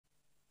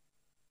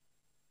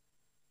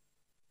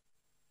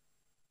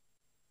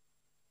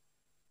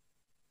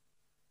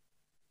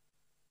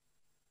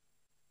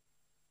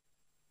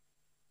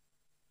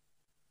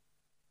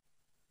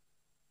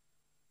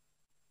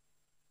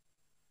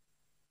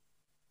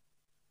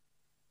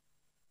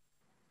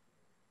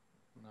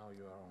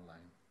you are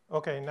online.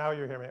 Okay, now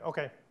you hear me.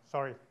 Okay,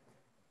 sorry.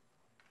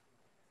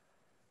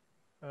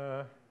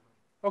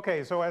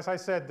 Okay, so as I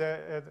said,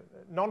 the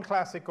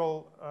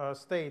non-classical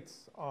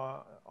states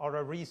are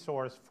a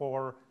resource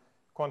for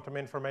quantum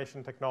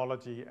information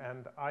technology,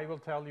 and I will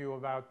tell you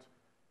about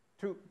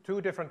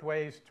two different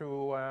ways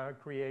to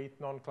create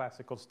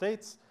non-classical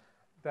states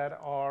that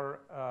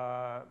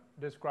are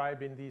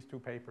described in these two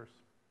papers.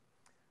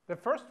 The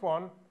first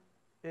one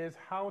is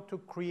how to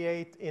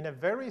create, in a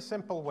very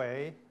simple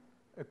way,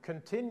 a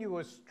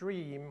continuous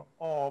stream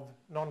of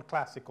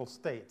non-classical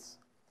states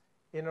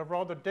in a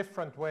rather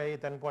different way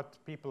than what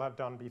people have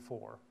done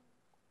before.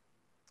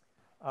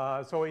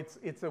 So it's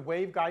a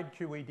waveguide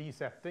QED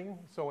setting.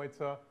 So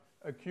it's a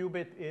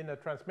qubit in a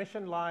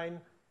transmission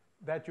line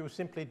that you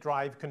simply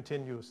drive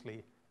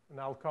continuously. And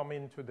I'll come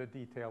into the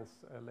details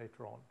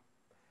later on.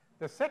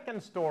 The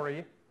second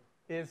story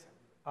is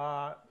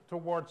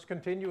towards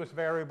continuous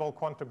variable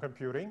quantum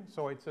computing.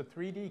 So it's a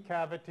 3D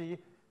cavity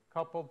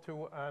coupled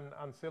to an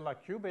ancilla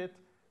qubit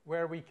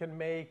where we can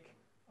make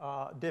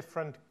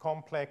different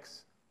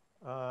complex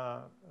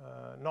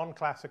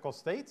non-classical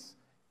states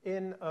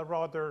in a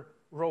rather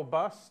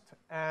robust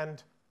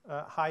and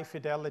high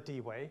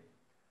fidelity way.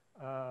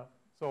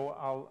 So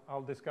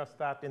I'll discuss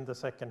that in the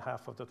second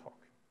half of the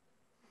talk.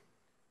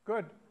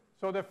 Good.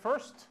 So the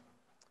first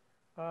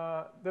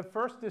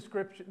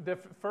description, the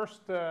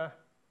first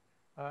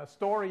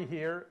story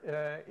here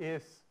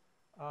is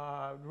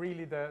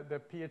really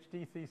the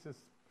PhD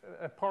thesis,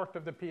 a part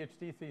of the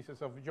PhD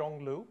thesis of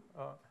Yong Lu,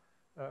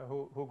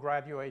 who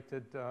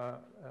graduated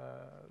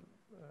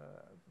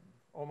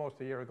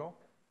almost a year ago.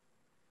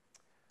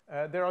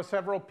 There are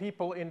several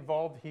people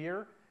involved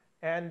here,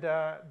 and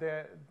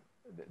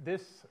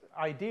this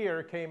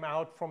idea came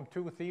out from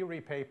two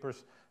theory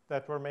papers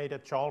that were made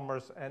at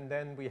Chalmers, and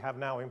then we have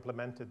now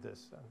implemented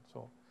this.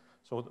 And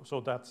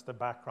so that's the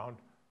background.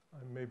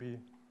 I may be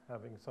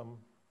having some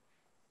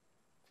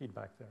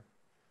feedback there.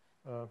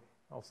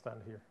 I'll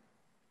stand here.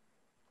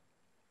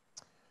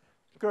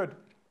 Good.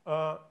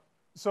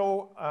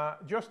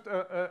 Just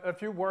a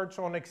few words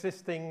on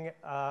existing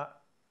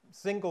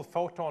single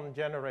photon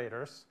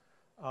generators.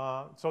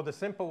 So the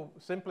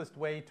simplest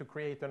way to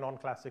create a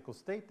non-classical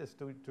state is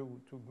to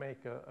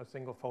make a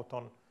single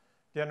photon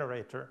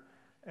generator.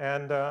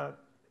 And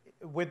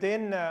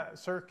within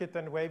circuit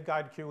and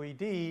waveguide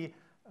QED,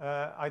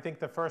 I think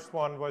the first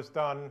one was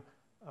done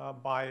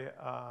by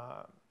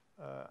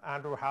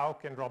Andrew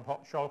Houck and Rob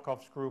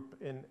Sholkoff's group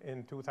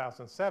in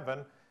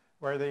 2007,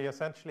 where they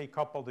essentially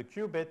coupled the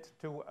qubit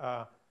to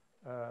a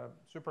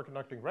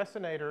superconducting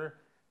resonator.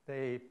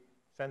 They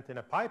sent in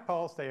a pi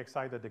pulse, they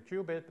excited the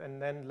qubit,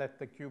 and then let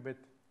the qubit,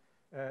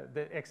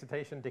 the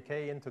excitation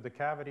decay into the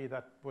cavity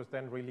that was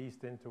then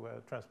released into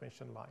a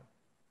transmission line.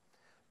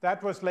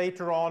 That was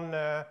later on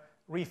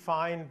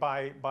refined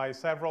by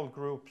several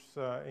groups,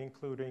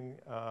 including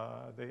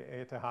the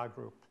ETH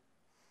group.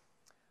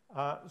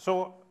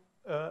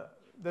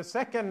 The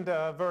second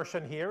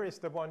version here is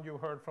the one you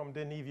heard from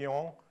Denis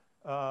Vion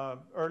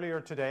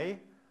earlier today.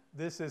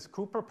 This is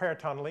Cooper pair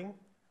tunneling.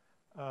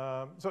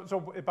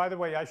 By the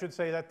way, I should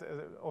say that,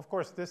 of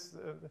course,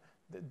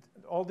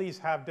 all these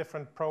have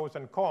different pros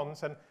and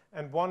cons,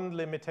 and one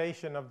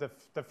limitation of the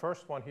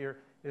first one here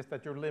is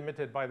that you're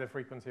limited by the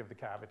frequency of the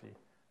cavity.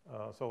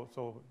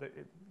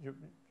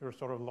 You're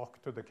sort of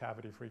locked to the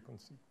cavity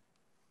frequency.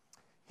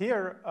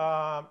 Here,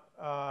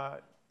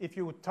 if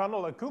you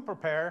tunnel a Cooper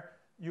pair,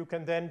 you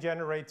can then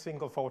generate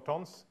single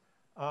photons.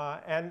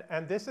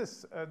 And this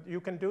is,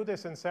 you can do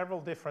this in several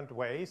different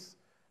ways.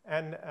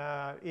 And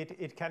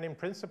it can, in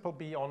principle,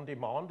 be on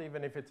demand,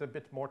 even if it's a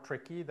bit more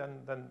tricky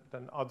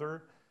than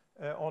other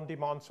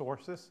on-demand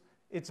sources.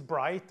 It's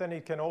bright, and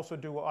it can also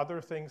do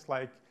other things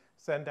like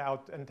send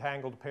out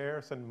entangled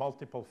pairs and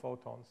multiple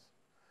photons.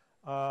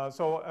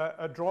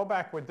 A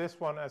drawback with this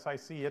one, as I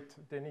see it,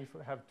 Denis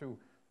have to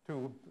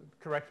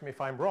correct me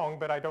if I'm wrong,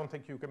 but I don't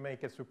think you can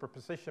make a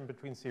superposition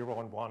between 0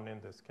 and 1 in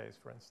this case,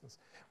 for instance,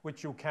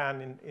 which you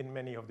can in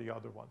many of the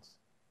other ones.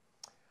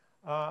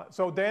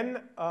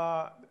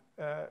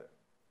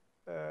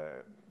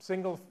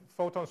 Single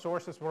photon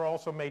sources were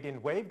also made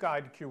in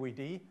waveguide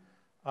QED,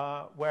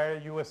 where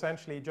you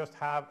essentially just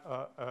have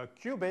a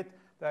qubit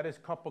that is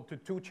coupled to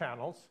two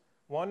channels.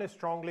 One is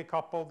strongly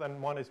coupled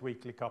and one is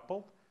weakly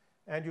coupled.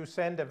 And you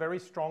send a very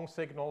strong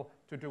signal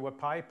to do a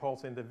pi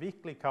pulse in the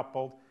weakly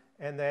coupled,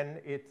 and then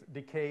it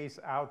decays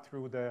out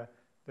through the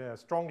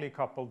strongly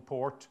coupled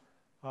port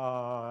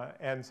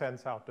and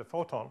sends out the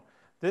photon.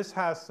 This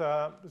has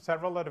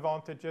several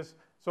advantages.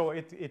 So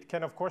it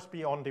can, of course,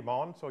 be on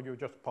demand, so you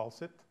just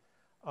pulse it.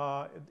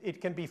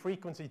 It can be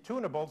frequency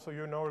tunable, so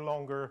you're no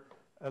longer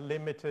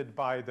limited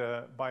by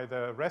the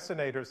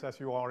resonators as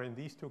you are in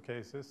these two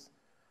cases.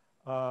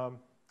 So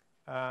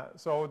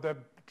the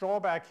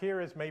drawback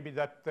here is maybe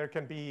that there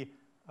can be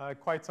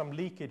quite some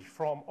leakage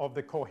of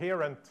the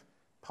coherent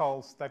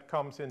pulse that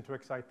comes in to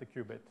excite the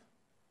qubit.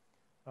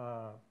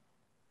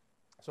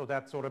 So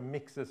that sort of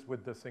mixes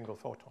with the single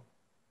photon.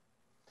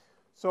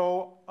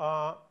 So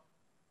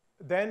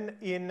then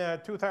in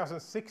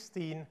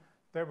 2016,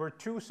 there were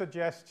two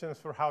suggestions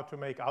for how to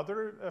make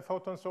other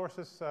photon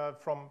sources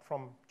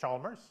from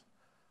Chalmers.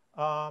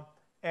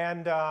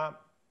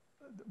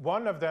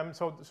 One of them,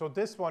 so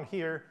this one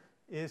here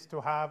is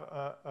to have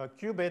a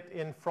qubit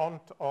in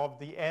front of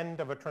the end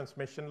of a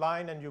transmission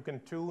line, and you can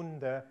tune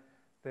the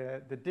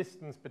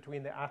distance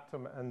between the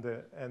atom and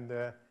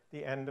the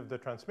end of the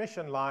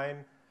transmission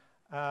line.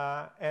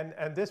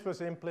 And this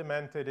was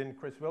implemented in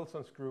Chris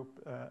Wilson's group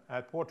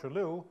at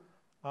Waterloo.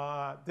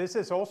 This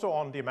is also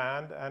on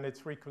demand, and it's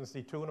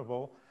frequency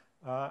tunable.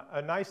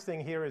 A nice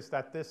thing here is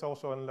that this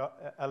also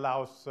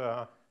allows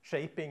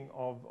shaping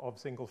of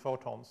single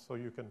photons, so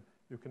you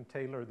can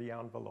tailor the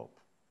envelope.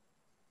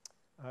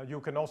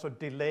 You can also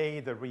delay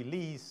the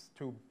release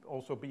to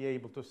also be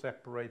able to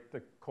separate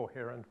the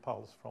coherent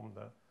pulse from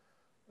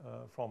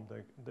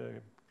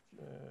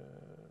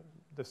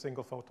the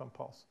single photon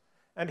pulse.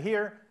 And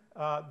here,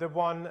 the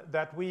one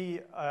that we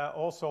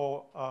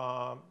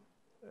also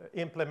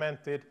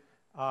implemented,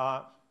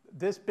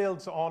 this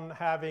builds on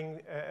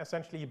having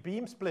essentially a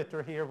beam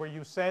splitter here, where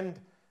you send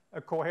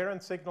a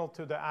coherent signal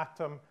to the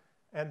atom,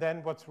 and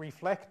then what's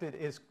reflected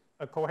is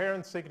a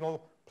coherent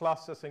signal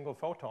plus a single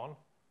photon.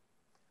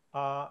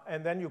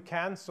 And then you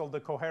cancel the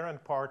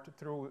coherent part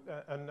through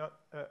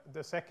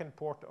the second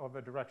port of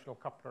a directional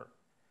coupler.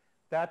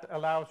 That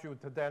allows you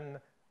to then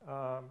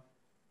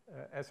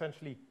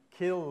essentially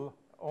kill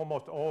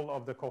almost all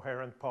of the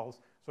coherent pulse,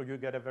 so you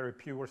get a very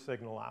pure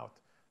signal out.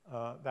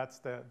 That's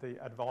the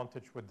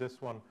advantage with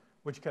this one,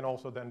 which can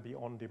also then be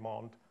on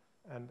demand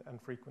and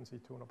frequency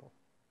tunable.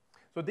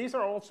 So these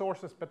are all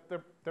sources, but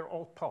they're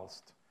all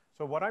pulsed.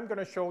 So what I'm going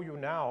to show you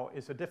now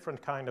is a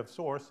different kind of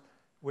source,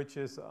 which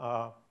is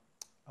a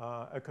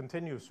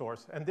continuous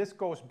source. And this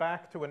goes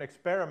back to an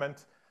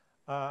experiment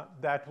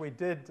that we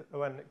did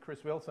when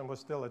Chris Wilson was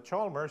still at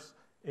Chalmers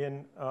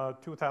in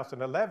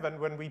 2011,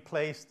 when we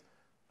placed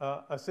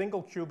a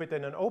single qubit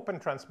in an open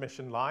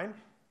transmission line,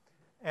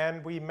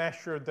 and we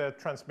measured the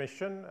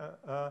transmission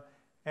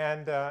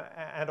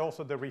and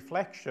also the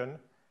reflection,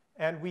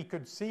 and we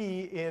could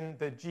see in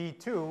the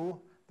G2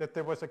 that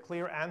there was a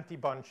clear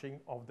anti-bunching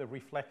of the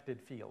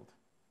reflected field.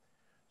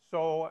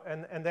 So,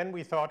 and then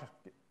we thought,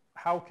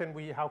 how can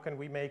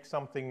we make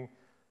something,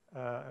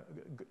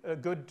 a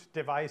good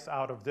device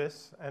out of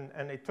this?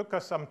 And it took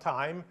us some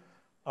time,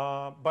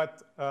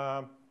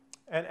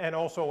 and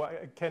also,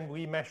 can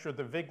we measure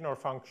the Wigner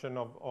function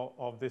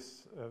of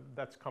this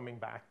that's coming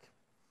back?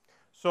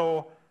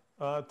 So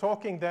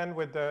talking then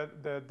with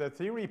the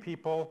theory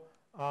people,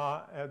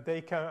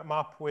 they came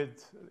up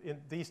with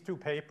these two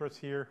papers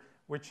here,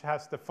 which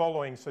has the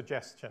following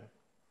suggestion.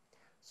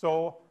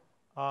 So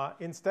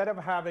instead of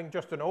having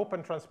just an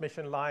open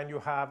transmission line, you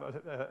have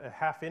a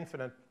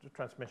half-infinite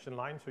transmission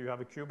line. So you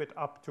have a qubit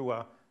up to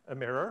a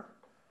mirror.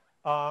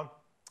 And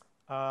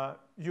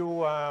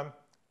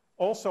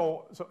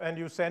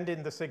you send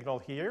in the signal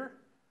here.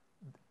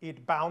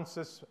 It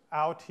bounces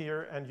out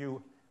here,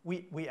 and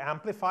we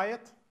amplify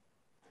it,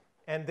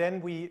 and then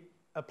we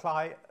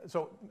apply.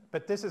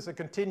 But this is a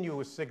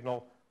continuous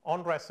signal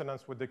on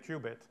resonance with the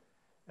qubit,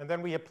 and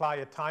then we apply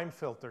a time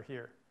filter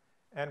here.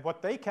 And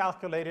what they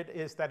calculated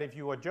is that if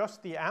you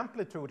adjust the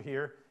amplitude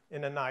here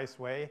in a nice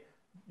way,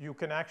 you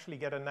can actually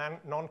get a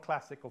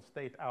non-classical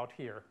state out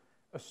here,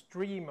 a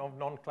stream of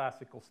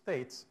non-classical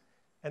states.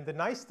 And the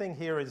nice thing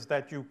here is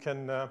that you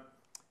can,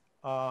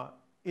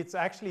 it's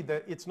actually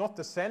it's not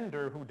the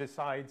sender who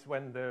decides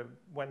when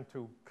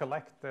to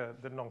collect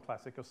the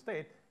non-classical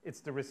state, it's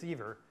the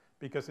receiver,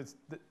 because it's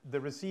the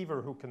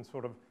receiver who can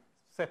sort of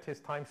set his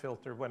time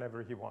filter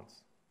whenever he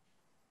wants.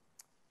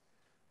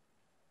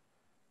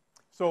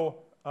 So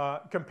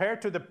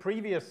compared to the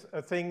previous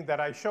thing that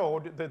I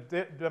showed,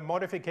 the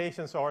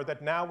modifications are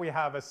that now we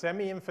have a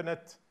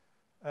semi-infinite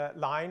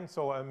line,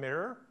 so a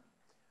mirror,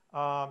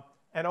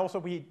 and also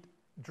we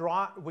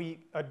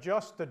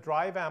adjust the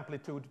drive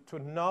amplitude to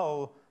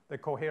null the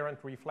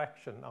coherent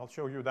reflection. I'll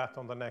show you that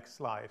on the next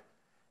slide.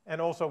 And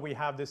also we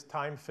have this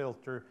time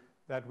filter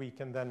that we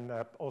can then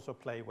also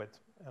play with,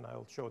 and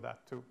I'll show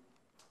that too.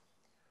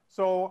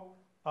 So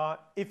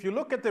if you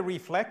look at the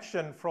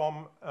reflection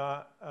from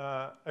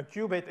a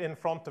qubit in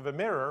front of a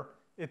mirror,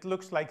 it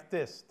looks like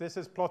this. This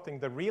is plotting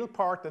the real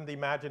part and the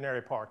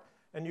imaginary part.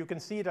 And you can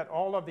see that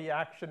all of the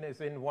action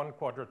is in one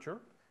quadrature,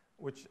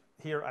 which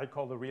here I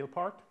call the real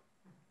part.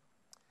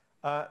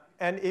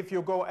 And if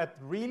you go at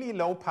really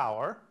low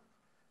power,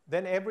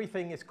 then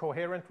everything is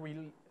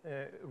coherently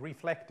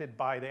reflected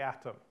by the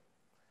atom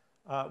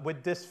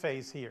with this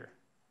phase here.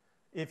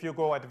 If you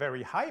go at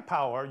very high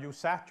power, you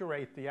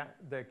saturate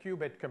the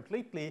qubit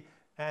completely,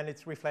 and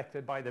it's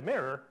reflected by the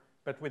mirror,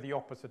 but with the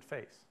opposite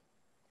phase.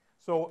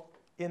 So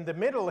in the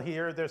middle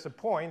here, there's a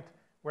point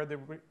where the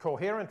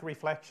coherent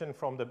reflection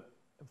from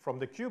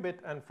the qubit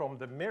and from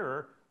the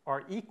mirror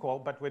are equal,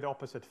 but with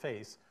opposite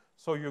phase.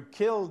 So you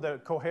kill the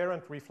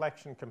coherent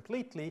reflection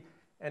completely,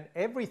 and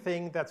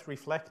everything that's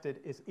reflected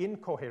is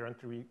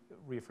incoherently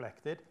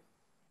reflected.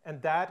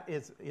 And that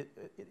is,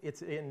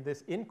 it's in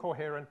this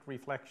incoherent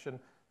reflection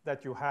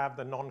that you have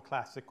the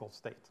non-classical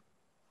state.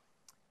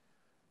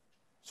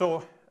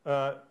 So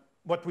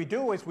what we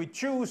do is we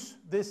choose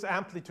this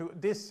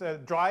amplitude, this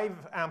drive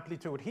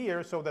amplitude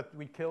here, so that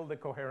we kill the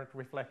coherent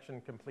reflection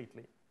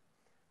completely.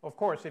 Of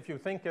course, if you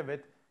think of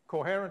it,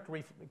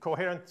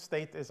 coherent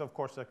state is, of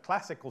course, a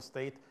classical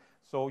state,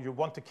 so you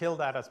want to kill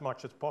that as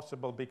much as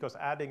possible, because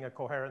adding a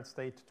coherent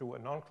state to a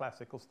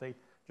non-classical state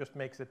just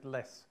makes it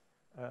less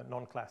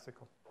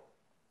non-classical.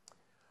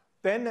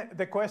 Then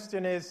the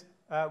question is,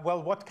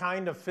 well, what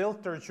kind of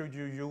filter should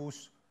you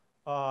use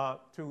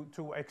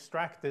to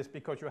extract this?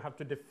 Because you have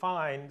to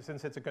define,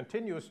 since it's a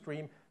continuous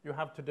stream, you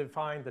have to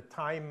define the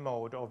time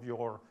mode of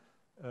your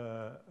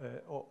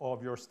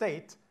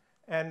state.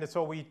 And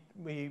so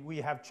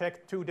we have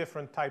checked two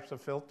different types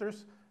of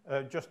filters,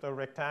 just a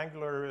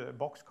rectangular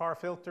boxcar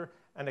filter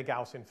and a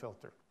Gaussian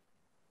filter.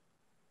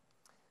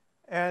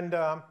 And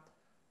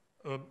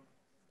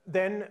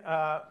then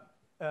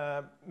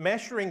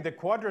measuring the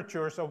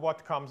quadratures of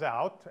what comes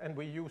out, and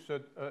we use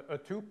a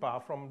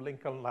TUPA from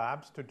Lincoln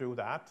Labs to do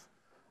that.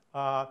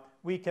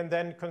 We can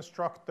then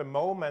construct the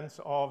moments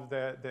of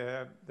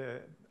the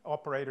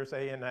operators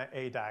A and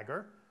A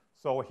dagger.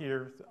 So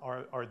here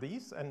are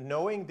these, and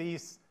knowing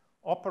these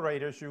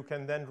operators, you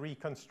can then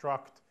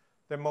reconstruct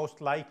the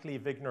most likely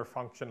Wigner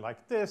function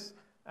like this,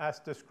 as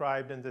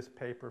described in this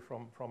paper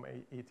from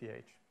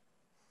ETH.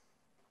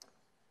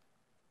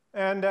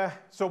 And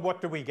so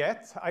what do we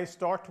get? I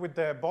start with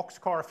the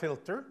boxcar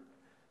filter,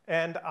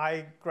 and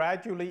I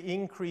gradually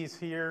increase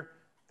here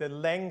the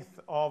length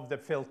of the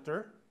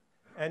filter.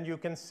 And you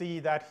can see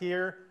that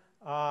here,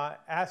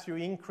 as you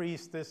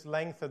increase this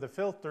length of the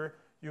filter,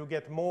 you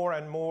get more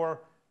and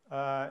more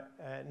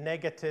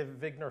negative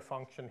Wigner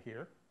function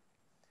here.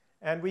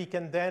 And we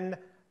can then,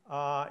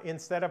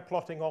 instead of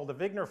plotting all the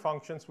Wigner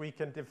functions, we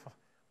can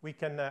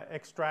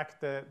extract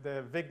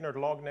the Wigner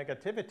log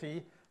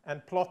negativity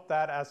and plot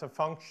that as a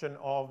function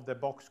of the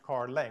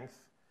boxcar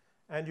length.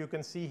 And you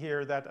can see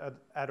here that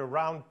at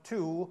around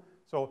 2,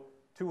 so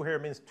 2 here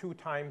means 2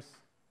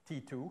 times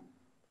T2,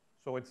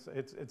 so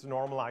it's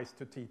normalized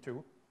to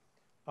T2.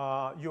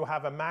 You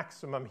have a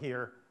maximum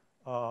here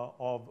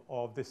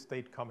of this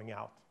state coming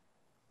out.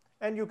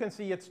 And you can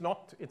see it's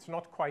not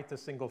quite a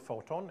single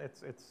photon,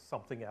 it's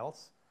something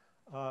else.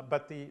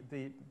 But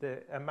the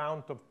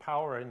amount of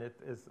power in it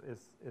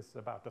is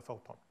about a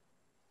photon.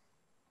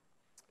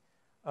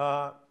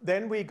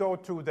 Then we go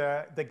to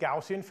the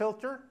Gaussian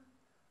filter,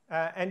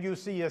 and you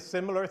see a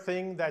similar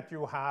thing, that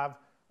you have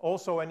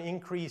also an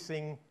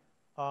increasing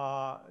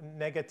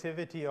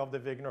negativity of the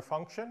Wigner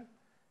function.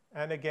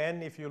 And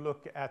again, if you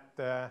look at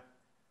the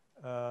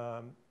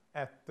log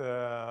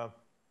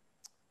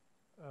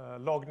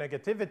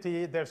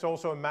negativity, there's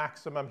also a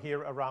maximum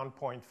here around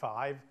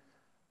 0.5.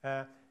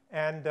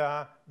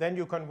 Then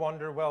you can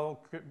wonder,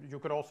 well, you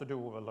could also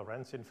do a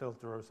Lorentzian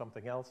filter or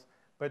something else,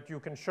 but you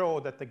can show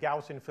that the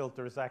Gaussian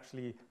filter is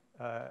actually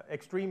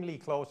extremely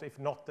close, if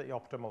not the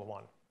optimal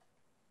one.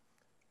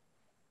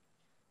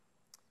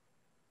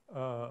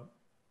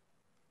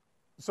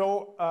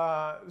 So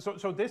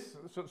this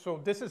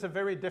is a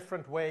very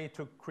different way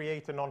to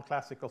create a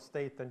non-classical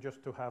state than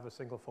just to have a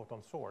single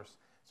photon source.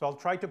 So I'll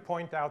try to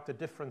point out the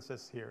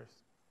differences here.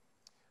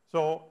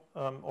 So,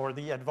 or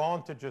the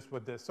advantages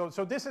with this.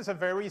 So this is a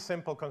very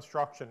simple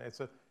construction. It's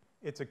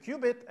a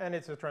qubit and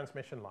it's a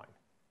transmission line.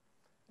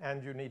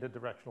 And you need a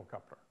directional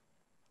coupler.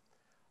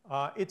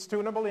 It's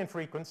tunable in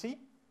frequency.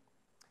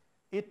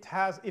 It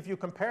has, if you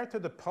compare to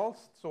the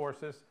pulsed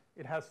sources,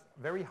 it has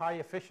very high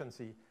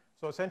efficiency.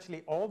 So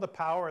essentially all the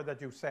power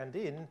that you send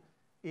in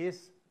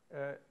is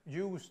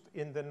used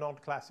in the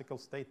non-classical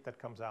state that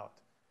comes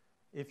out.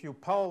 If you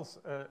pulse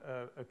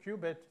a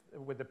qubit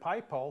with a pi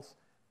pulse,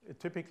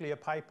 typically a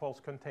pi pulse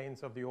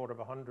contains of the order of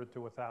 100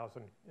 to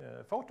 1,000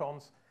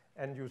 photons,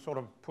 and you sort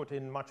of put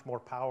in much more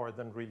power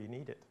than really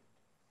needed.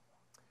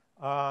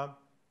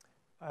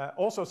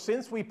 Also,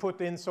 since we put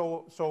in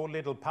so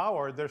little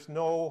power, there's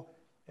no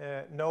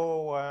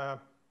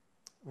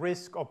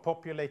risk of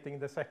populating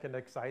the second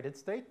excited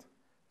state.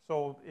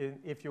 So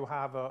if you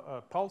have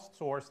a pulsed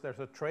source, there's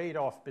a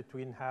trade-off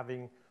between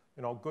having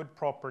good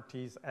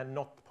properties and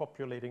not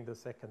populating the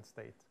second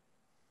state.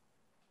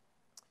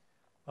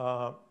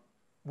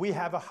 We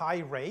have a high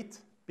rate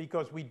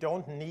because we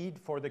don't need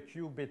for the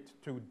qubit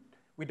to,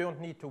 we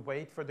don't need to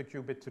wait for the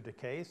qubit to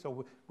decay.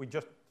 So we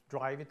just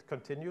drive it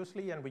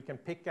continuously, and we can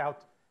pick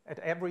out at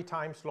every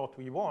time slot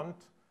we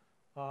want,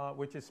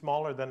 which is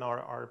smaller than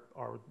our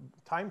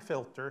time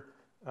filter.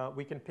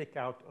 We can pick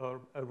out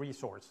a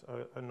resource,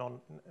 a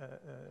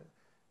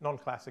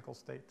non-classical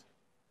state.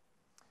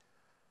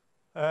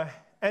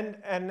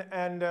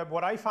 And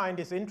what I find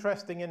is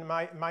interesting and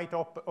might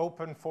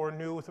open for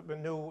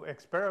new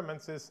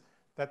experiments is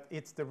that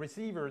it's the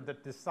receiver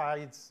that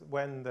decides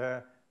when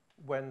the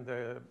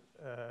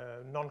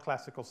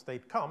non-classical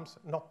state comes,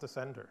 not the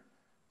sender.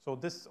 So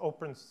this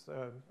opens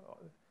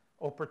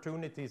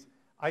opportunities.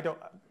 I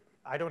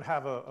don't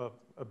have a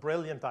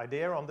brilliant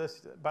idea on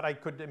this, but I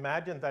could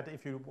imagine that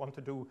if you want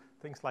to do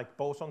things like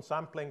boson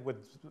sampling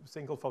with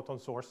single photon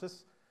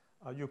sources,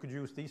 you could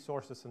use these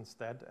sources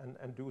instead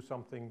and do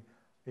something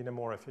in a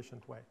more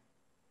efficient way.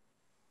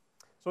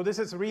 So this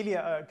is really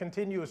a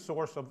continuous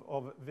source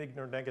of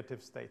Wigner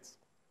negative states.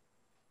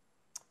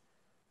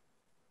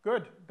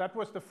 Good, that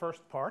was the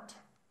first part.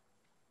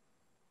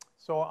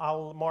 So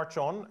I'll march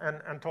on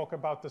and talk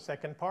about the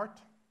second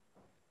part.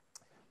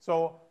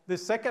 So the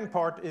second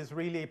part is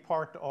really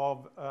part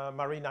of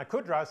Marina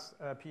Kudra's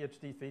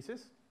PhD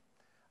thesis.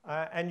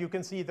 And you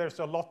can see there's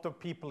a lot of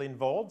people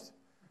involved.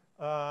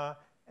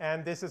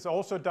 And this is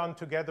also done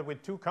together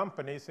with two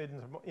companies,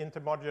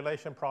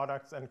 Intermodulation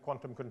Products and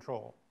Quantum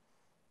Control.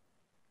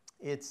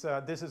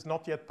 This is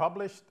not yet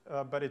published,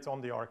 but it's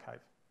on the archive.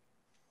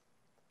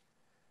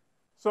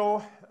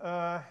 So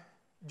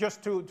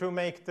just to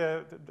make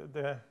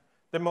the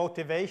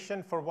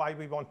motivation for why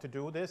we want to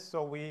do this,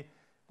 so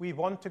we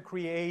want to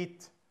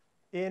create,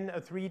 in a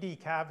 3D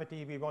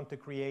cavity, we want to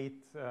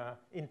create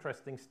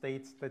interesting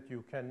states that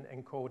you can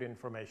encode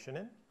information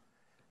in.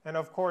 And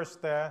of course,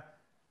 the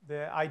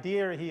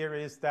idea here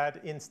is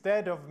that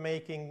instead of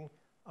making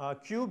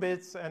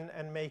qubits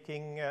and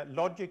making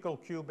logical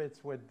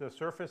qubits with the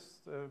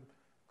surface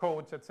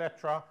codes,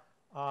 etc.,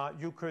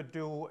 you could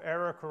do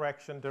error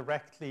correction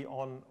directly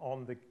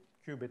on the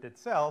qubit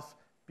itself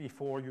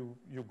before you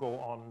go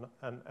on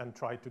and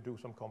try to do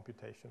some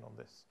computation on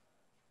this.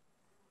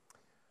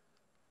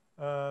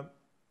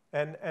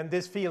 And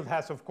this field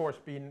has, of course,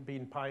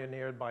 been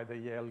pioneered by the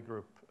Yale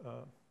group.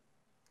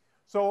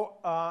 So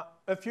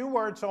a few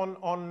words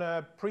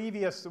on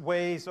previous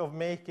ways of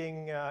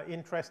making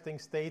interesting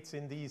states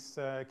in these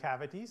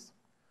cavities.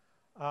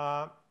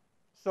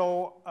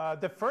 So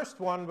the first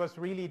one was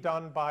really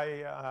done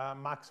by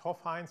Max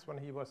Hofheinz when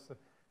he was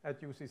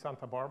at UC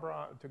Santa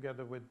Barbara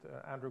together with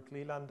Andrew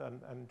Cleland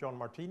and John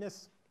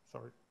Martinez.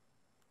 Sorry.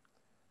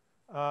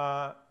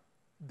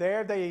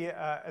 There they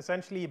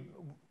essentially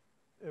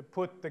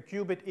put the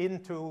qubit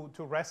into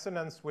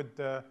resonance with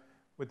the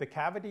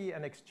cavity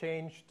and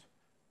exchanged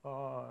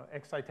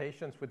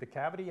excitations with the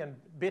cavity, and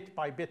bit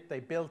by bit they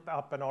built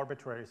up an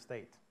arbitrary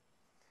state.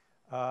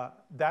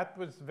 That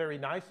was very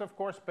nice, of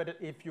course, but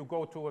if you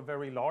go to a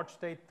very large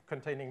state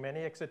containing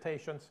many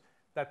excitations,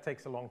 that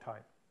takes a long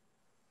time.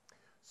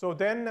 So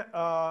then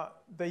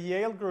the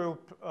Yale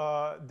group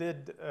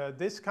did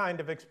this kind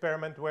of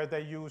experiment where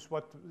they use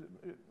what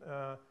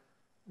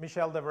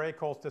Michel Devray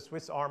calls the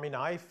Swiss Army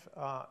knife,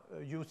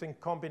 using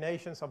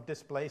combinations of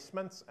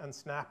displacements and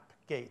snap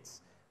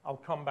gates. I'll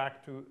come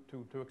back to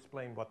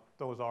explain what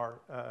those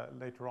are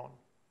later on.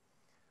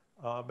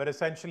 But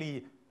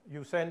essentially,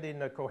 you send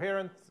in a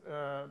coherent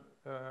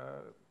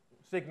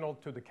signal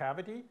to the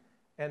cavity,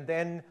 and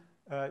then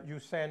you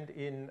send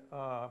in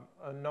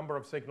a number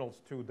of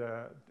signals to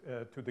the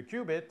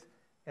qubit,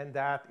 and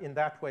in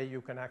that way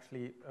you can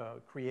actually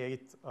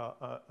create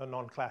a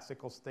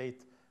non-classical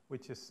state,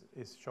 which is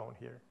shown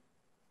here.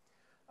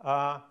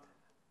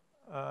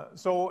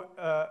 So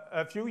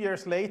a few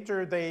years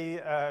later,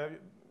 they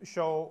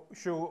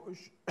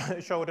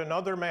showed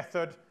another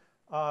method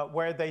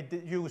where they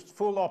used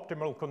full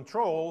optimal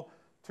control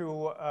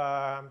to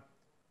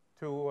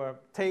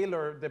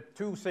tailor the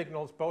two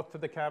signals both to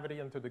the cavity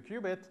and to the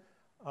qubit.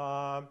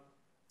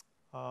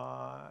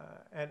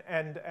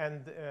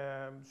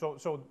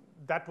 So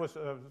that was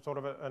sort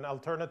of an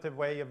alternative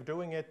way of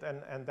doing it,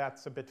 and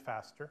that's a bit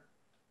faster.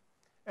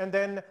 And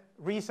then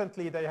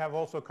recently they have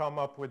also come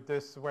up with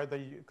this where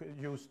they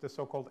use the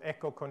so-called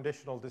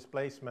echo-conditional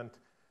displacement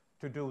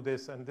to do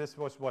this, and this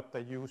was what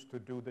they used to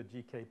do the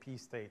GKP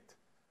state,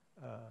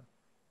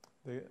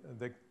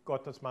 the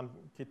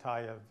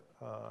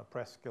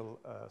Gottesman-Kitaev-Preskill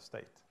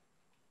state.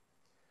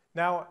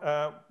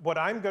 Now, what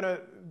I'm going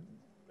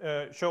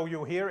to show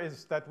you here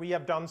is that we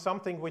have done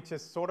something which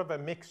is sort of a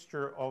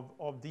mixture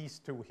of these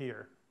two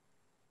here.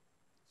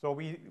 So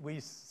we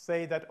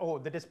say that, oh,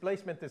 the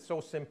displacement is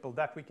so simple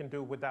that we can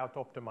do without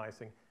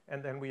optimizing,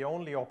 and then we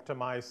only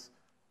optimize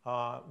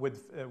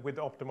with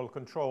optimal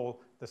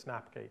control the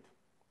snap gate.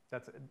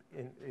 That's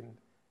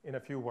in a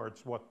few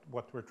words what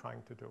we're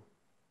trying to do.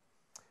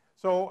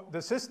 So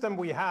the system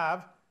we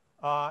have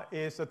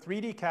is a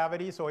 3D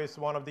cavity, so it's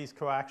one of these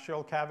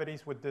coaxial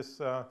cavities with this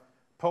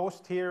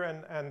post here,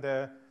 and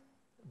the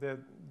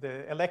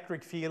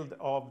electric field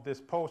of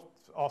this post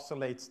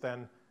oscillates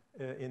then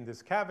in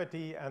this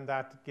cavity, and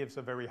that gives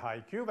a very high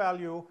Q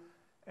value.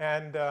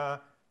 And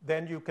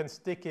then you can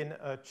stick in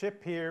a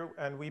chip here,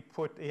 and we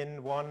put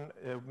in one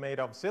made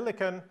of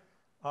silicon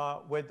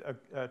with a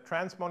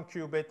transmon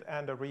qubit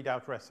and a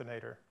readout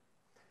resonator.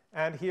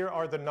 And here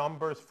are the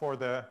numbers for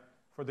the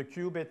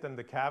qubit and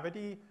the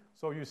cavity.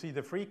 So you see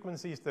the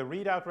frequencies. The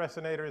readout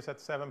resonator is at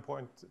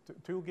 7.2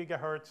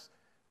 gigahertz.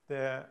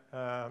 The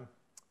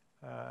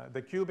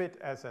qubit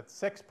is at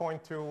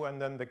 6.2,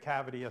 and then the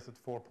cavity is at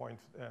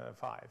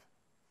 4.5.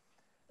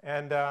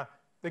 And the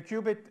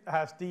qubit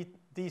has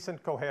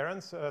decent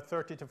coherence,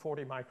 30 to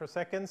 40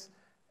 microseconds,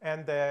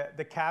 and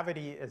the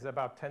cavity is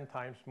about 10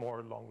 times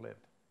more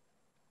long-lived.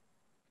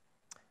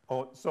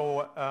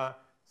 So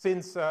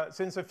since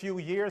a few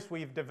years,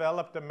 we've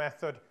developed a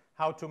method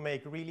how to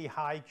make really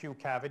high Q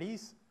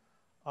cavities.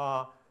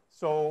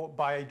 So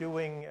by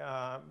doing,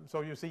 so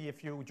you see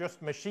if you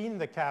just machine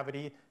the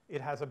cavity,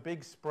 it has a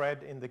big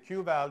spread in the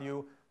Q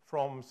value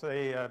from,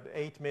 say,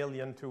 8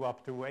 million to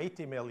up to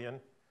 80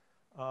 million.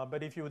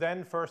 But if you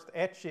then first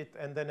etch it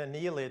and then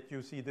anneal it,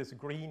 you see this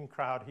green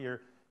crowd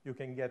here. You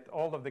can get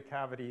all of the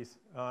cavities,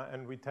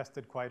 and we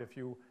tested quite a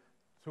few,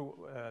 to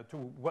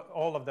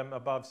all of them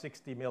above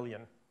 60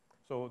 million.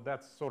 So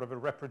that's sort of a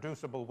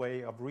reproducible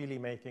way of really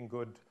making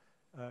good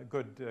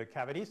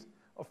cavities.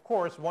 Of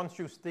course, once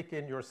you stick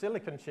in your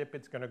silicon chip,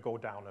 it's going to go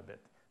down a bit.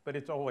 But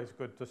it's always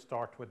good to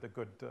start with a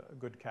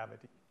good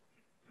cavity.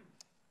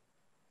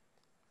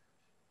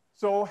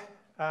 So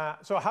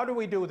how do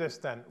we do this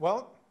then?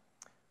 Well,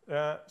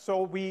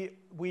 so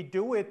we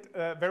do it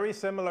very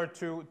similar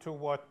to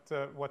what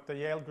the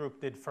Yale group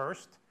did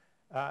first.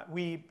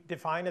 We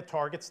define a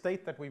target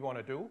state that we want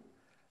to do.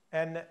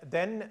 And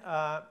then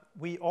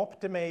we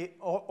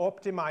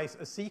optimize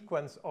a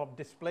sequence of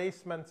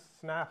displacements,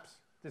 snaps,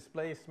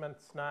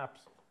 displacements,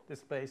 snaps,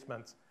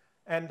 displacements.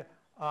 And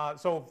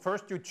so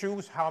first you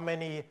choose how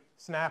many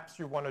snaps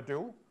you want to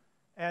do.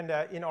 And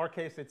in our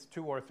case, it's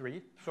 2 or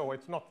 3. So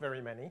it's not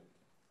very many.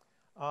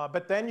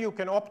 But then you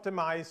can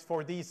optimize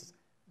for these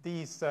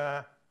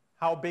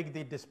how big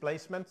the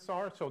displacements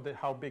are, so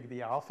how big the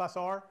alphas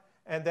are,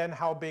 and then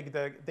how big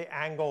the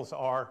angles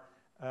are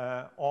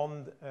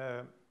on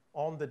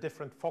the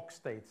different Fock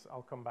states.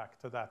 I'll come back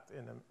to that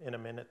in a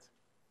minute.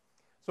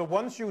 So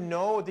once you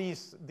know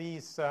these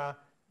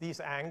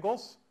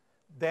angles,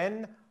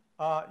 then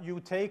you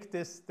take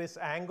this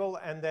angle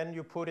and then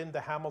you put in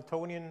the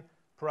Hamiltonian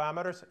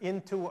parameters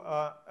into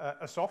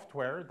a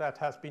software that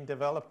has been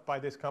developed by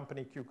this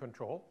company,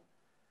 Q-Control.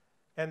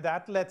 And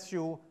that lets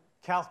you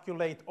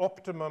calculate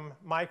optimum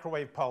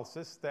microwave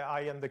pulses, the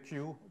I and the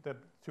Q, the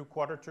 2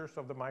 quadratures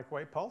of the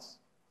microwave pulse.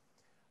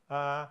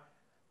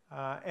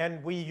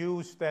 And we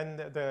use then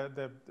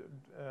the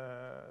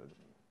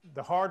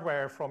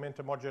hardware from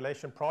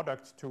intermodulation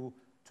products to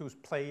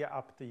play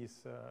up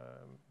these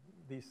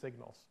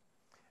signals.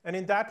 And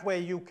in that way,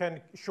 you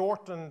can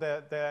shorten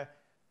the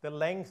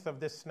length of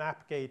this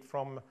snap gate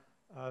from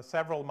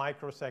several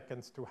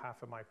microseconds to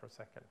half a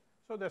microsecond.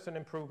 So there's an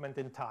improvement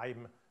in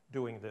time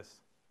doing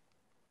this.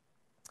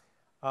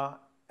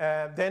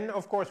 Then,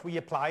 of course, we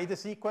apply the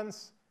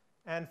sequence.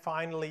 And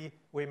finally,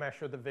 we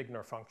measure the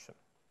Wigner function.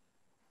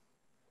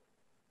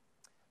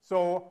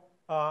 So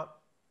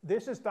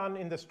this is done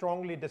in the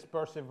strongly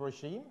dispersive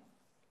regime.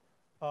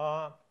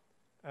 And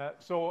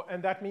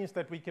that means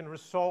that we can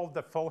resolve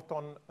the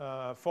photon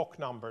Fock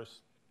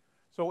numbers.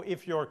 So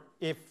if you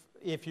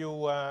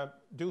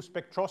do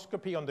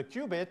spectroscopy on the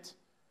qubit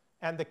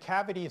and the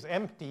cavity is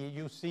empty,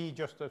 you see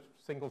just a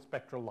single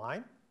spectral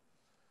line.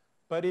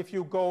 But if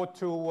you go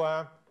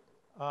to,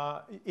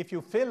 if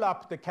you fill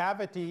up the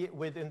cavity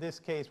with, in this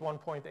case,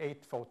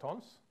 1.8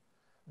 photons,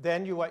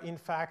 then you in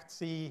fact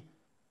see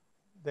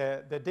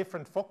the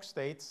different Fock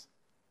states,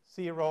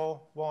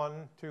 0,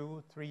 1,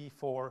 2, 3,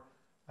 4.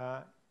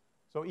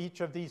 So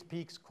each of these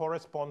peaks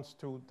corresponds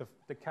to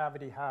the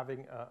cavity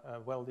having a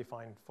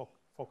well-defined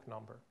Fock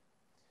number.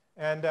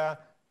 And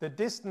the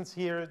distance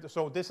here,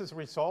 so this is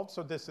resolved.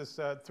 So this is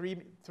 3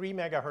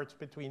 megahertz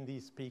between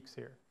these peaks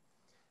here.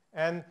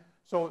 And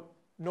so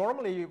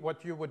normally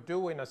what you would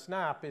do in a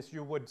snap is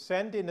you would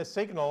send in a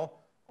signal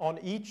on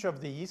each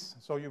of these.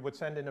 So you would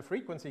send in a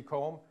frequency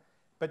comb,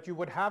 but you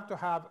would have to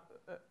have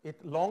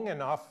it long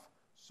enough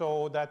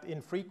so that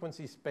in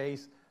frequency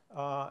space,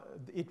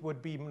 it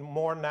would be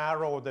more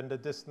narrow than the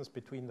distance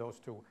between those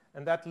two.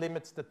 And that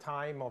limits the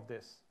time of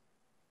this.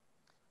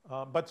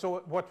 But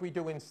so what we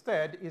do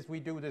instead is we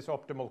do this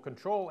optimal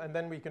control, and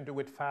then we can do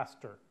it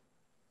faster.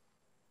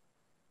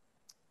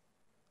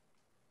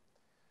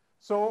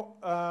 So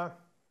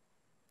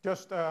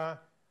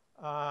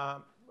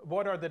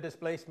what are the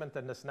displacement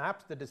and the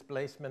snaps? The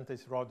displacement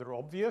is rather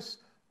obvious,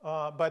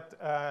 but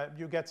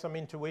you get some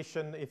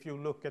intuition if you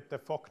look at the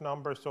Fock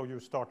number. So you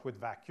start with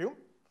vacuum.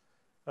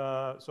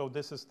 So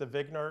this is the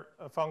Wigner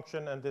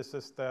function, and this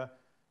is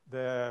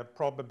the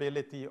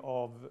probability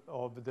of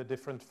the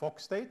different Fock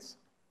states.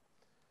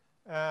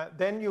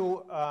 Then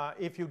you,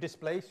 if you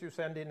displace, you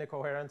send in a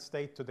coherent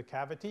state to the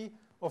cavity.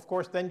 Of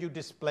course, then you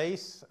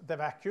displace the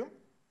vacuum,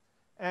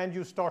 and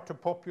you start to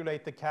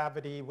populate the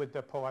cavity with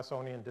the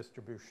Poissonian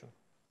distribution.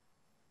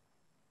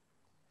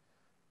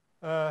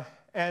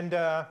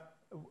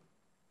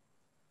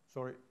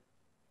 Sorry.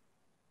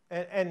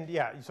 And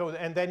yeah, so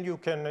and then you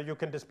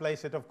can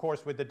displace it, of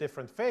course, with a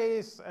different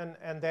phase,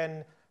 and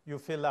then you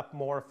fill up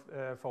more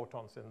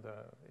photons in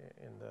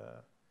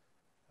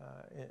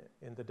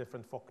the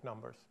different Fock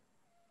numbers.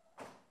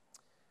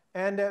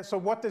 And so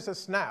what is a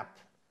snap?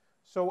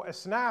 So a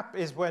snap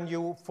is when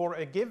you, for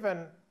a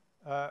given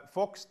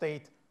Fock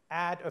state,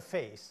 add a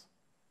phase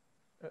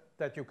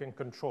that you can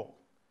control.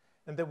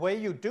 And the way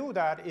you do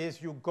that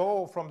is you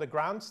go from the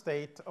ground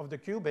state of the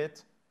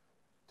qubit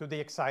to the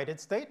excited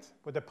state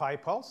with a pi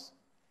pulse.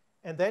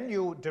 And then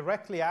you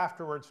directly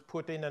afterwards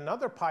put in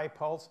another pi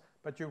pulse,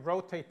 but you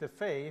rotate the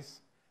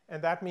phase.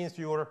 And that means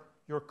you're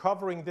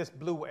covering this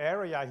blue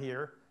area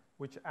here,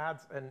 which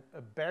adds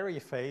a Berry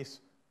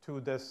phase to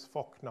this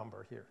Fock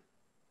number here.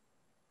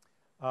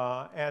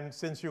 And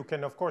since you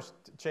can, of course,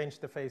 change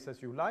the phase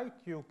as you like,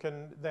 you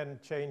can then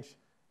change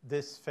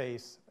this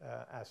phase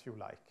as you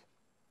like.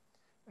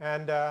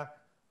 And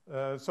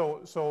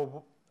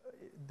so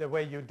the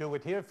way you do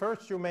it here,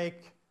 first you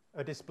make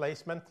a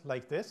displacement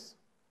like this.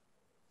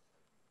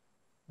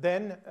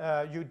 Then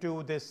you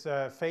do this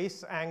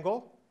phase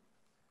angle,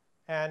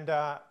 and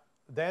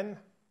then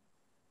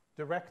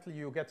directly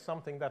you get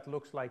something that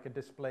looks like a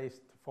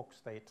displaced Fock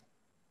state.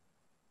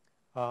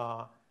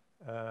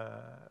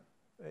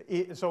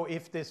 So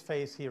if this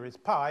phase here is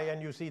pi,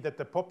 and you see that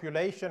the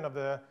population of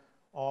the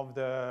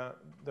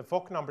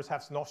Fock numbers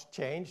has not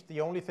changed, the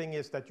only thing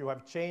is that you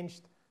have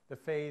changed the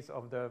phase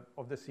of the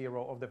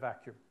zero of the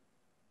vacuum.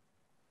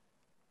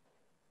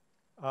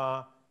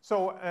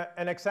 So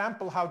an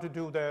example how to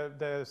do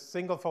the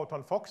single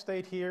photon Fock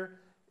state here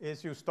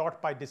is you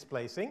start by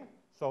displacing.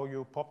 So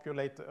you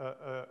populate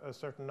a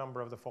certain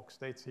number of the Fock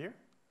states here.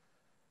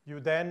 You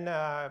then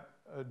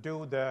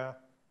do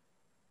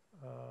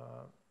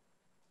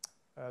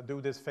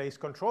this phase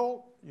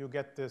control. You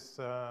get this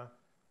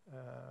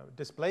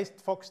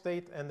displaced Fock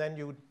state, and then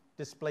you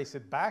displace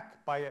it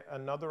back by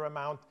another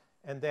amount,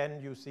 and then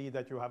you see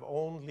that you have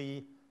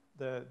only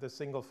the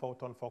single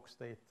photon Fock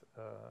state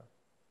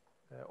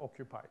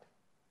occupied.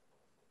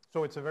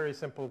 So it's a very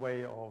simple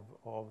way of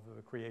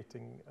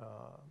creating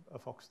a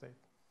Fock state.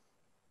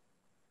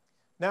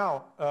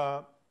 Now,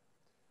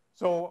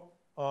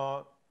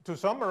 to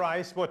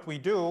summarize, what we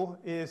do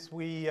is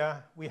we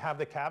have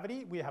the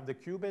cavity, we have the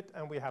qubit,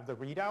 and we have the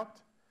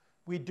readout.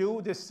 We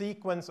do this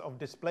sequence of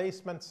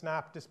displacement,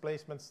 snap,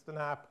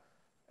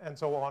 and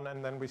so on,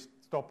 and then we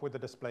stop with the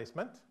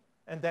displacement.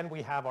 And then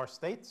we have our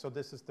state, so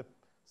this is the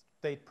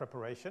state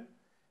preparation.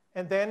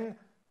 And then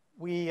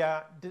we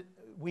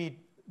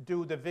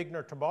do the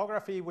Wigner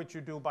tomography, which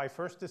you do by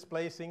first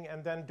displacing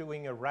and then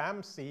doing a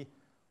Ramsey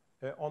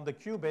on the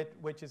qubit,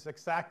 which is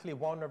exactly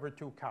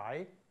 1/2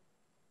 chi.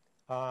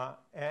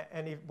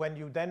 And when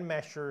you then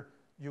measure,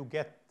 you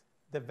get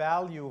the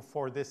value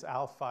for this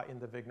alpha in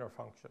the Wigner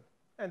function.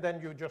 And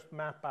then you just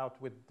map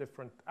out with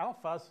different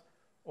alphas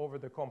over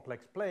the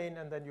complex plane,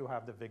 and then you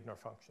have the Wigner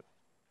function.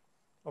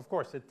 Of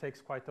course, it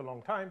takes quite a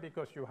long time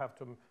because you have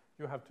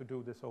to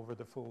do this over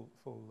the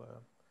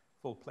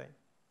full plane.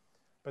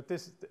 But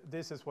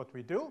this is what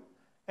we do.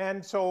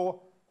 And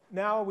so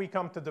now we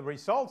come to the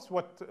results.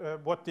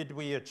 What did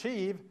we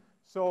achieve?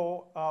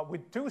 So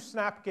with 2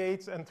 snap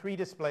gates and 3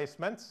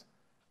 displacements,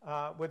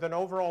 with an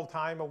overall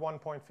time of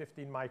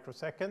 1.15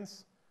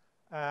 microseconds,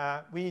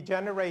 we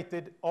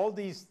generated all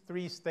these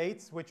 3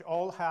 states, which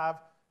all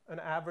have an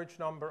average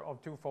number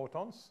of 2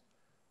 photons.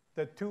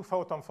 The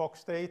 2-photon Fock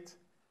state,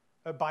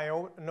 a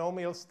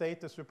binomial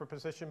state, the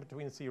superposition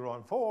between 0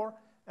 and 4,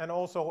 and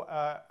also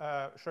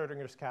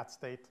Schrödinger's cat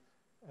state,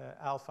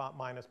 alpha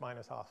minus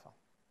alpha.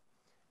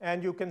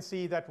 And you can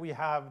see that we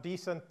have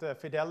decent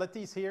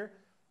fidelities here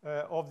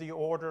of the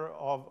order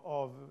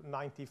of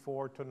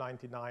 94 to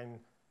 99%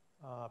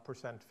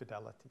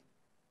 fidelity.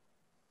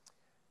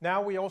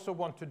 Now we also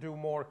want to do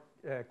more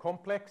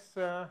complex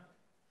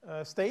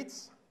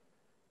states,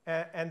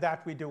 and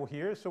that we do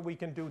here. So we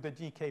can do the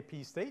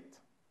GKP state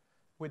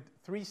with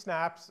 3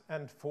 snaps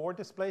and 4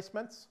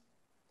 displacements.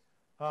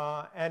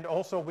 And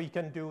also we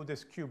can do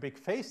this cubic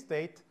phase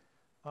state,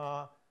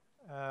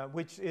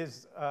 which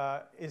is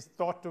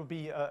thought to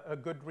be a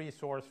good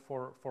resource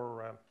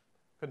for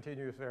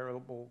continuous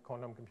variable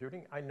quantum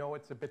computing. I know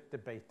it's a bit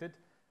debated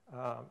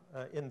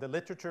in the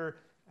literature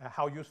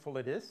how useful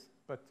it is,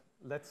 but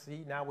let's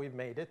see, now we've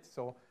made it.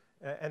 So,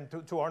 and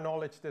to our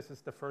knowledge, this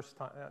is the first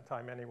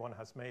time anyone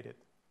has made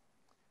it.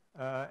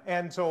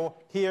 And so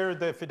here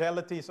the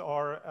fidelities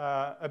are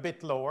a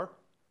bit lower,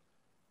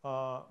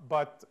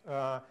 but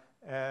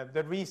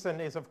the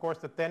reason is, of course,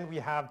 that then we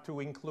have to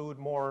include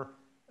more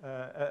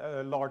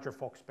a larger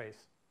Fock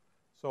space.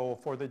 So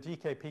for the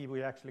GKP,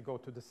 we actually go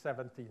to the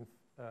 17th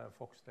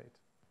Fock state.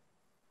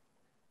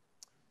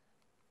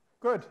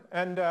 Good.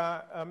 And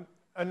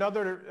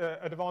another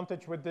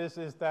advantage with this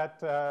is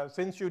that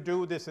since you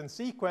do this in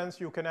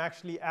sequence, you can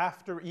actually,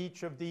 after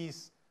each of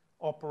these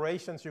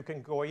operations, you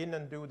can go in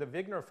and do the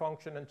Wigner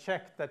function and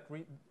check that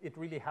it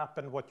really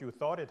happened what you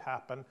thought it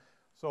happened.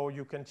 So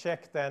you can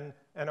check then,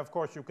 and of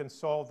course you can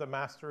solve the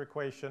master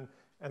equation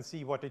and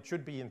see what it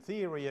should be in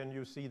theory, and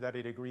you see that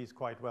it agrees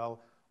quite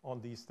well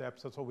on these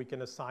steps. So we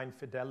can assign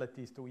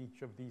fidelities to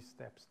each of these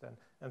steps then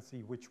and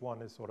see which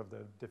one is sort of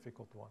the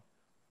difficult one.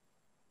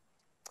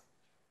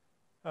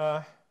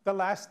 The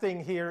last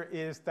thing here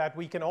is that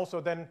we can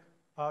also then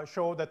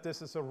show that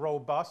this is a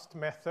robust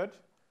method.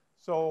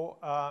 So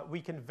we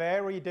can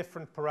vary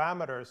different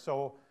parameters.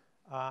 So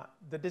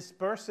the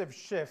dispersive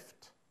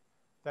shift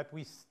that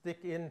we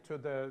stick into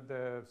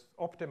the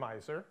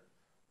optimizer,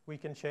 we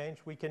can change.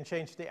 We can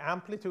change the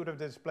amplitude of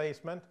the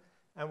displacement,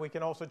 and we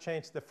can also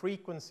change the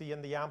frequency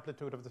and the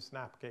amplitude of the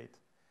snap gate.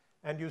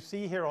 And you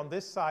see here on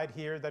this side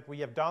here that we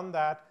have done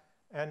that,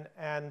 and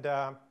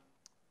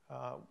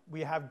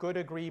we have good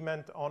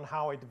agreement on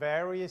how it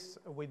varies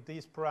with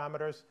these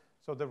parameters.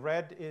 So the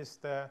red is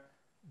the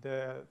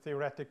the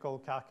theoretical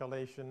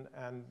calculation,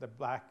 and the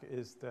black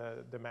is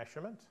the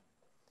measurement.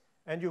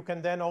 And you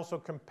can then also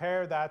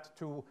compare that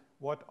to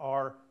what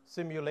our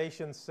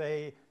simulations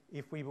say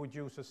if we would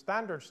use a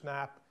standard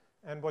snap.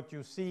 And what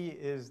you see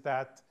is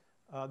that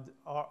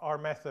our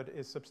method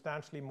is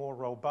substantially more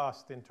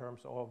robust in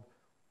terms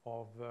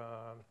of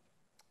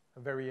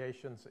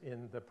variations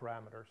in the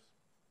parameters.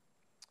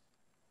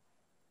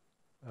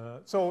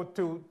 So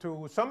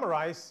to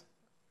summarize,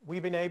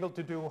 we've been able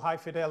to do high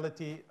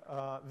fidelity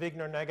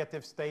Wigner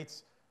negative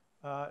states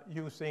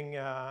using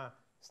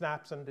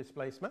snaps and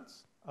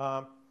displacements.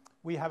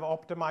 We have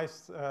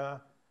optimized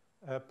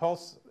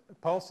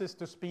pulses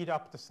to speed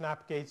up the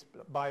snap gates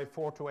by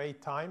 4 to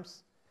 8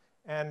 times.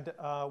 And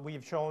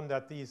we've shown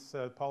that these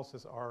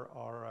pulses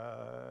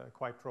are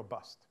quite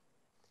robust.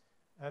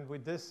 And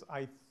with this,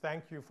 I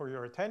thank you for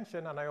your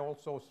attention. And I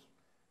also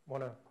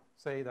want to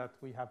say that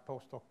we have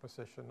postdoc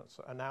positions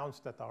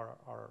announced at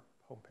our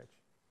homepage.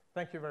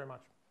 Thank you very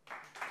much.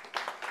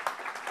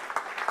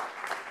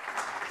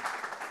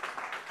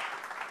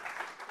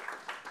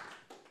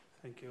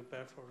 Thank you,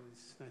 Per, for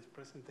this nice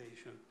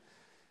presentation.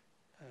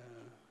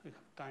 We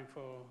have time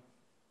for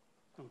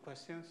some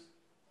questions.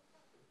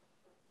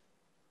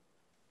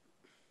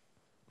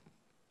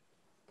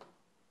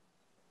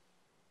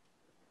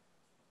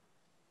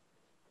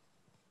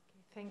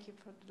 Thank you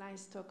for the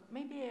nice talk.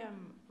 Maybe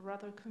I'm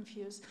rather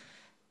confused.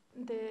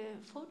 The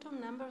photon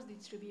numbers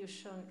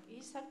distribution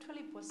is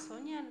actually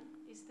Poissonian.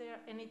 Is there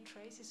any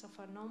traces of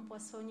a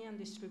non-Poissonian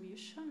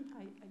distribution?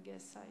 I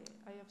guess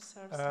I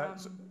observed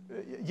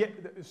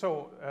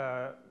some.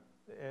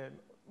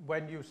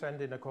 When you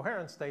send in a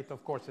coherent state,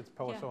 of course, it's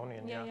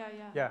Poissonian.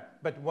 Yeah.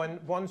 But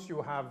once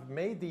you have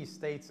made these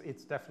states,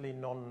 it's definitely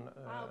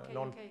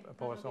non-Poissonian.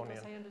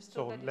 Because I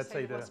understood that you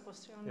said it was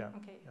Poissonian. Yeah.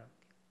 Okay. Yeah.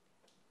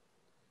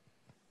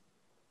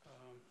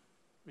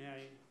 May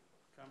I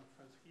come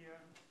first here?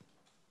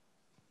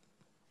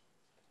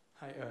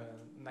 Hi,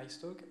 nice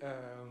talk.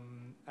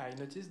 I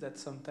noticed that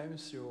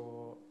sometimes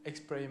your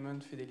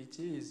experiment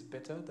fidelity is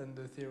better than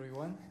the theory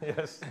one.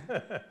 Yes.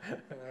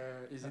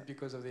 Is it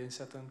because of the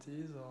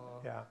uncertainties,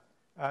 or?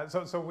 Yeah.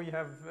 So we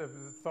have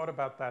thought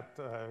about that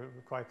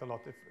quite a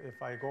lot.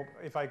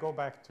 If I go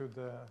back to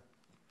the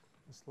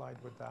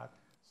slide with that,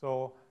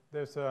 so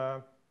there's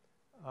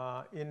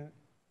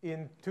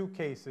in 2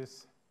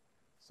 cases.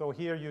 So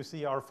here you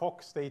see our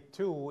Fock state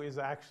 2 is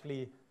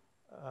actually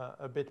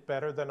a bit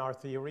better than our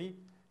theory,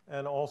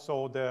 and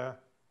also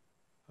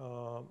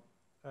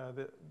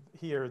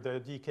here the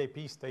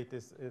GKP state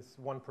is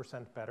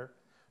 1% better.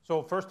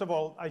 So first of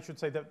all, I should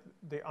say that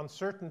the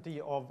uncertainty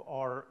of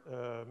our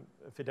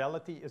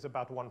fidelity is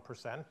about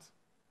 1%.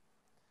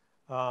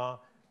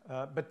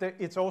 But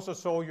it's also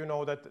so, you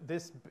know, that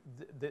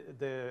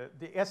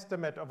the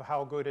estimate of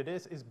how good it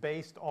is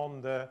based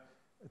on the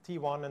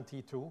T1 and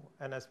T2,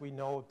 and as we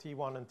know,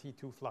 T1 and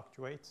T2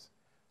 fluctuates.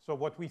 So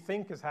what we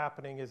think is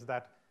happening is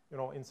that, you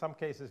know, in some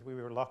cases we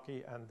were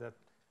lucky, and that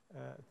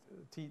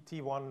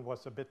T1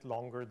 was a bit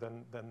longer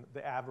than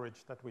the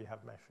average that we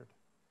have measured,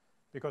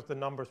 because the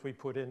numbers we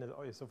put in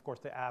is of course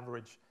the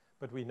average,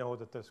 but we know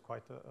that there's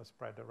quite a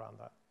spread around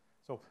that.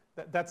 So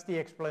that's the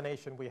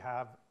explanation we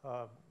have.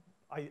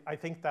 I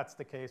think that's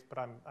the case, but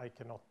I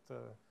cannot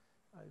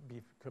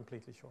be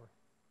completely sure.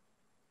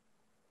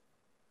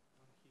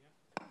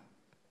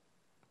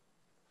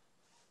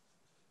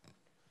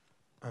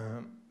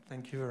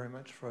 Thank you very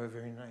much for a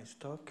very nice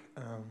talk.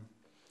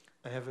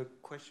 I have a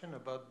question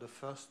about the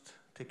first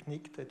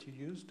technique that you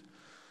used.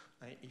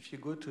 If you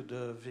go to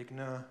the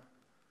Wigner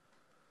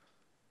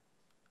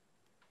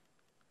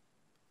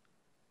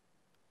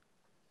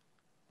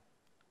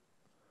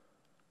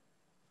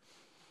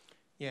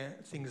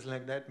things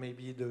like that,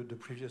 maybe the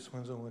previous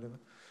ones or whatever.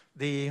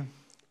 They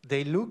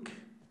look,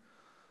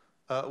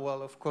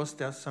 well, of course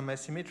there's some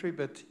asymmetry,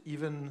 but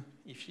even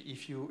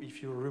if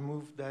you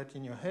remove that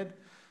in your head,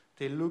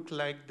 they look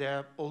like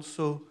they're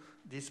also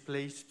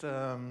displaced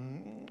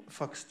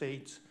Fock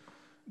states.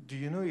 Do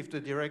you know if the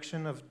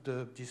direction of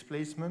the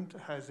displacement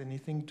has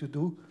anything to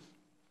do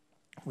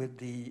with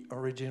the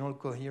original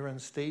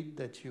coherent state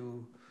that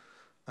you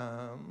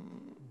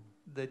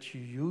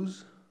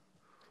use?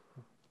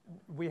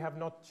 We have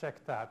not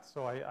checked that,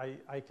 so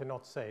I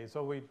cannot say.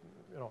 So we,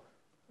 you know,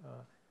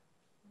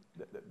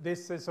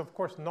 this is of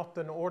course not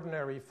an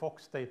ordinary Fock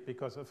state,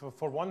 because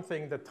for one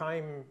thing, the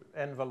time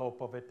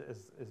envelope of it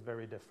is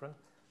very different.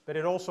 But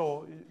it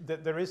also,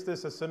 there is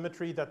this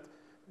asymmetry that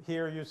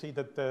here you see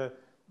that the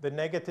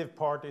negative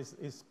part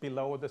is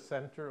below the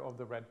center of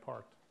the red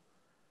part.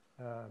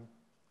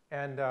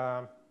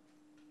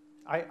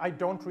 I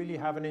don't really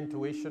have an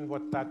intuition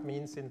what that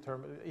means in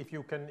terms, if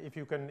you can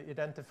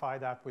identify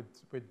that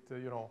with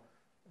you know,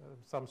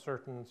 some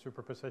certain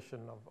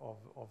superposition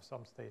of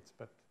some states,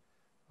 but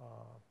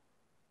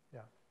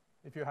yeah,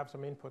 if you have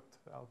some input,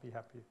 I'll be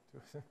happy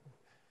to.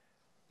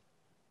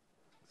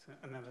 So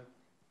another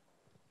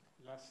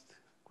last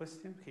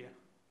question here.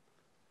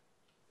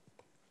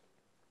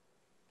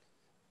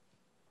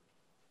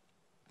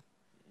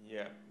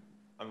 Yeah,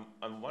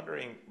 I'm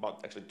wondering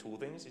about actually 2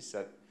 things. Is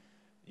that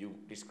you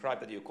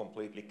described that you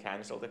completely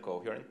cancel the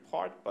coherent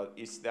part, but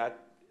is that,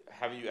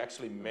 have you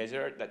actually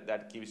measured that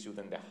that gives you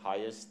then the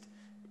highest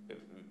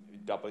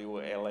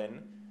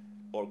WLN,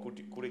 or could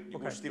you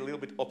still a little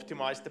bit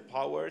optimize the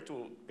power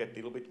to get a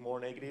little bit more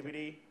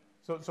negativity?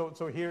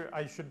 So here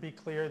I should be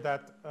clear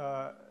that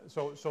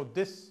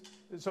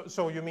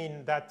so you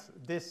mean that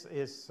this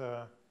is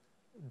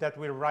that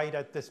we're right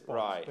at this point?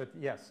 Right. But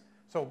yes.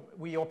 So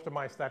we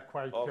optimize that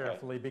quite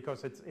carefully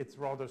because it's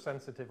rather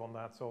sensitive on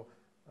that. So.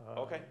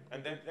 Okay,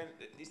 and then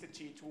is the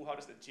G2? How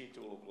does the G2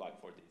 look like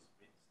for these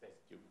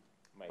states you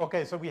made?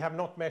 Okay, so we have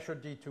not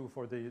measured G2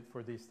 for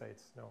these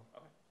states, no.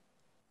 Okay.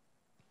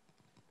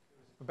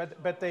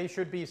 But they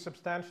should be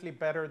substantially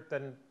better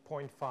than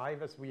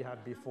 0.5 as we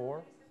had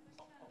before.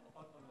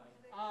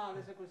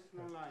 There's a question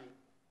online.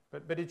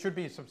 But it should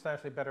be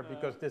substantially better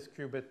because this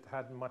qubit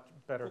had much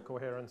better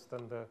coherence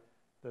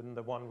than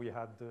the one we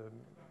had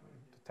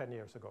 10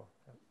 years ago.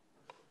 Yeah.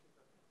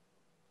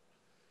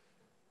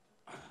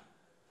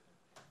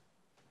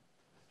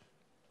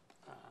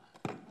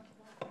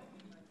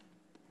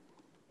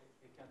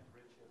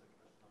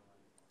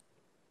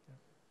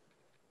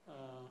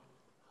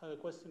 I have a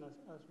question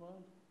as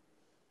well.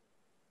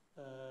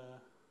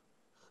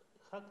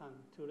 Hakan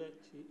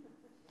Turechi.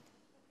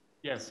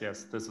 Yes,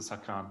 this is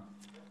Hakan.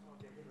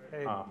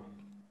 Hey.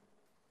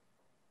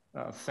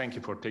 Thank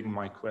you for taking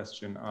my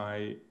question.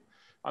 I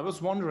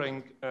was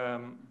wondering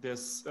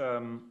this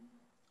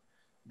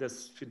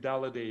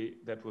fidelity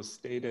that was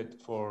stated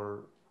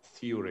for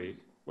theory.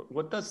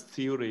 What does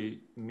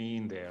theory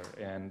mean there,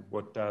 and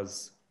what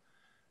does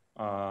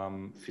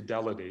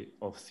fidelity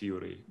of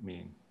theory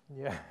mean?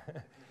 Yeah.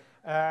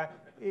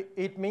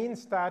 It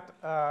means that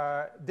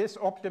this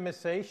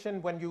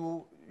optimization, when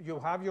you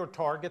have your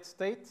target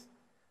state,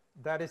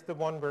 that is the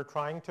one we're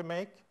trying to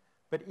make.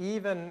 But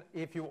even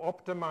if you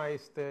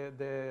optimize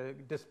the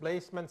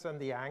displacements and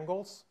the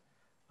angles,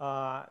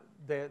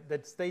 the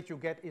state you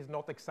get is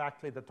not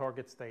exactly the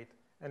target state.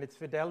 And it's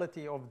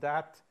fidelity of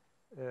that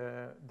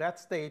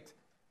state,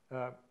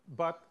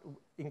 but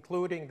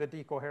including the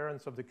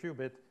decoherence of the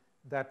qubit,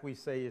 that we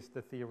say is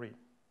the theory.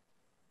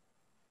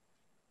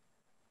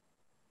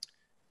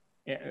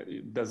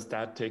 Does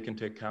that take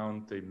into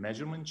account the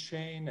measurement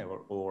chain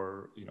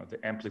or the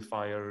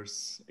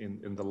amplifiers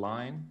in the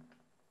line?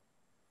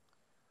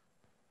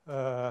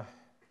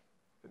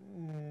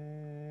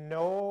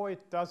 No,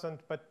 it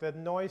doesn't. But the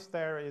noise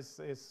there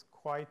is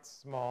quite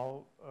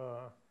small.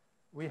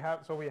 We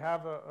have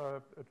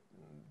a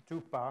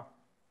tupa,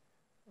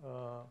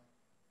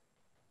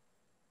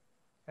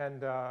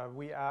 and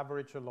we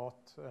average a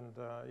lot. And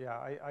yeah,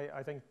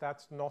 I think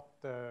that's not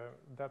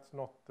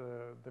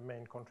the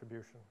main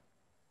contribution.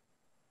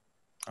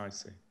 I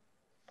see.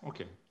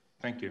 Okay,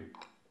 thank you.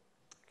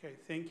 Okay,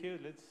 thank you.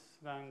 Let's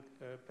thank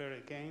Per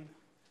again.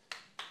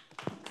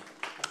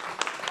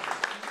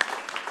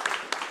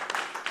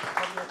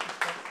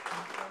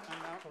 And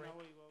now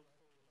we